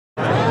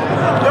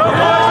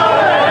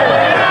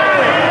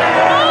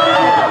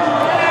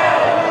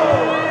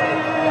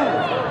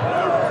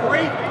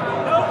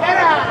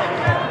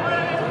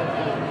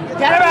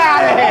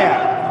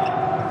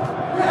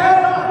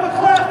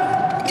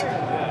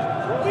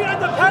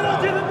Pedal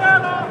to the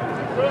metal!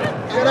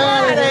 Get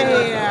out of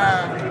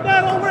here!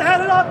 Metal, we're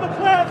headed off the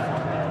cliff!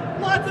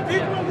 Lots of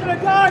people are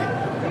gonna die!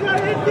 We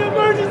gotta hit the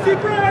emergency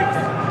brakes!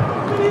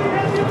 We need to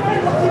hit the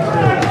emergency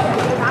brakes!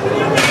 We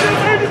need to hit the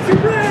emergency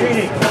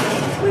brakes!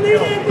 We need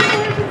to hit the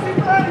emergency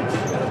brakes!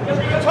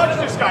 Don't touch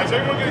this, guys.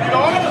 Everyone gonna get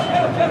off?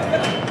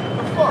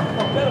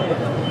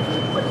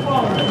 What the fuck?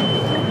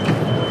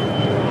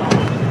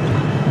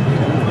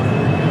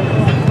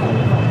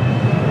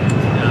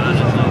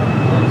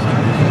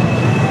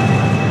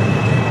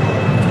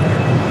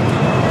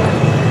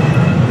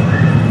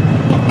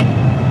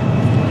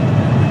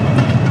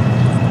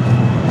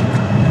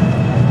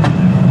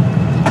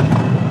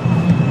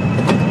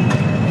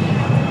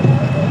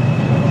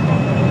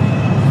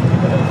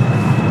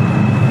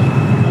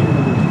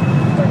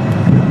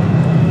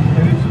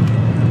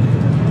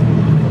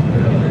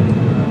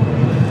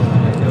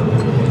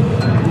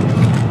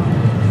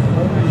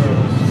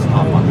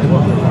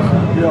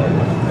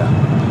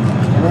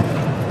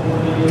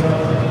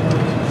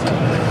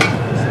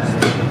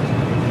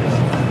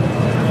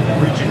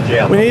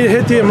 We need to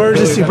hit the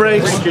emergency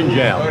brakes. In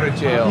jail. Go to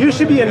jail. You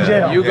should be in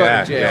jail. You go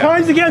to jail.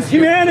 Crimes against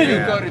humanity.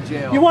 You go to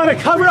jail. You want to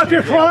cover up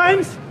your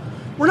crimes?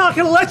 We're not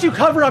going to let you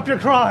cover up your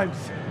crimes.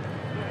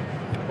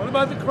 What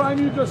about the crime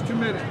you just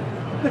committed?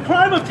 The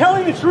crime of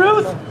telling the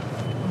truth?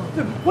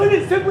 What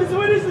is the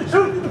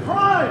truth of the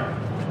crime?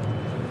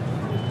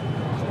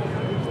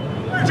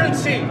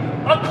 Emergency!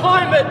 A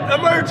climate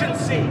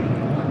emergency!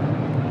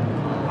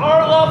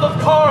 Our love of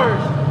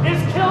cars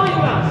is killing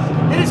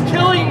us! It is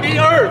killing the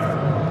earth!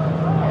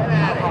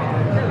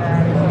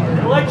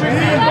 Electric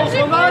vehicles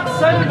will not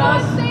save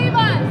us!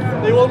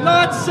 They will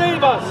not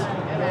save us!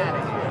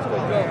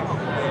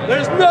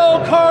 There's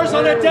no cars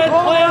on a dead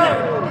planet!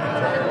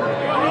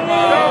 Come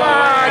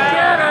on,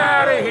 get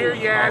out of here,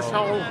 you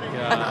asshole!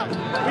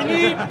 We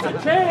need to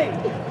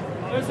change!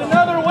 There's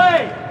another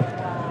way!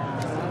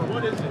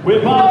 We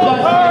apologize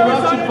for the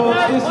interruption, folks.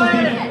 This is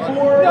the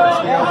 4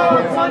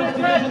 Airport Frontage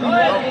Division.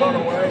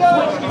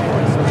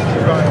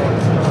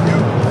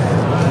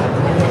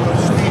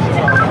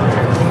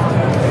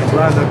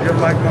 Ladder, get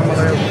like Mama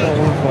there.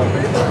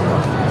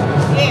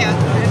 Yeah,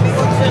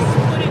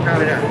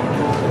 Out of here.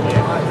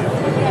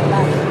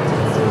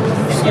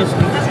 excuse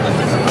me.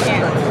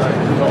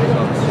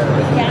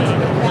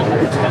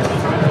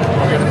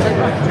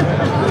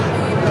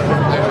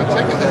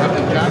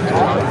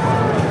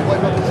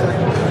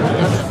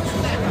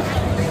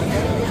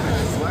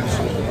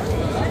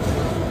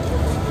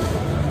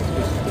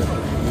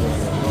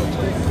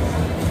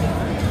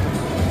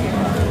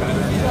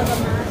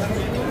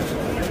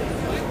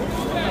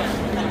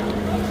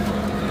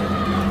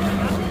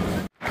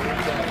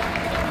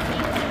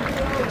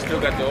 Still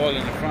got the oil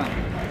in the front.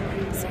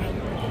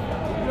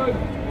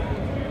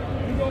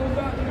 You going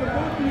back to the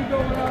boat or you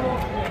going out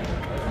off?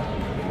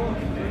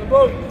 The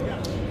boat.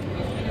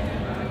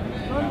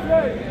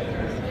 Andre.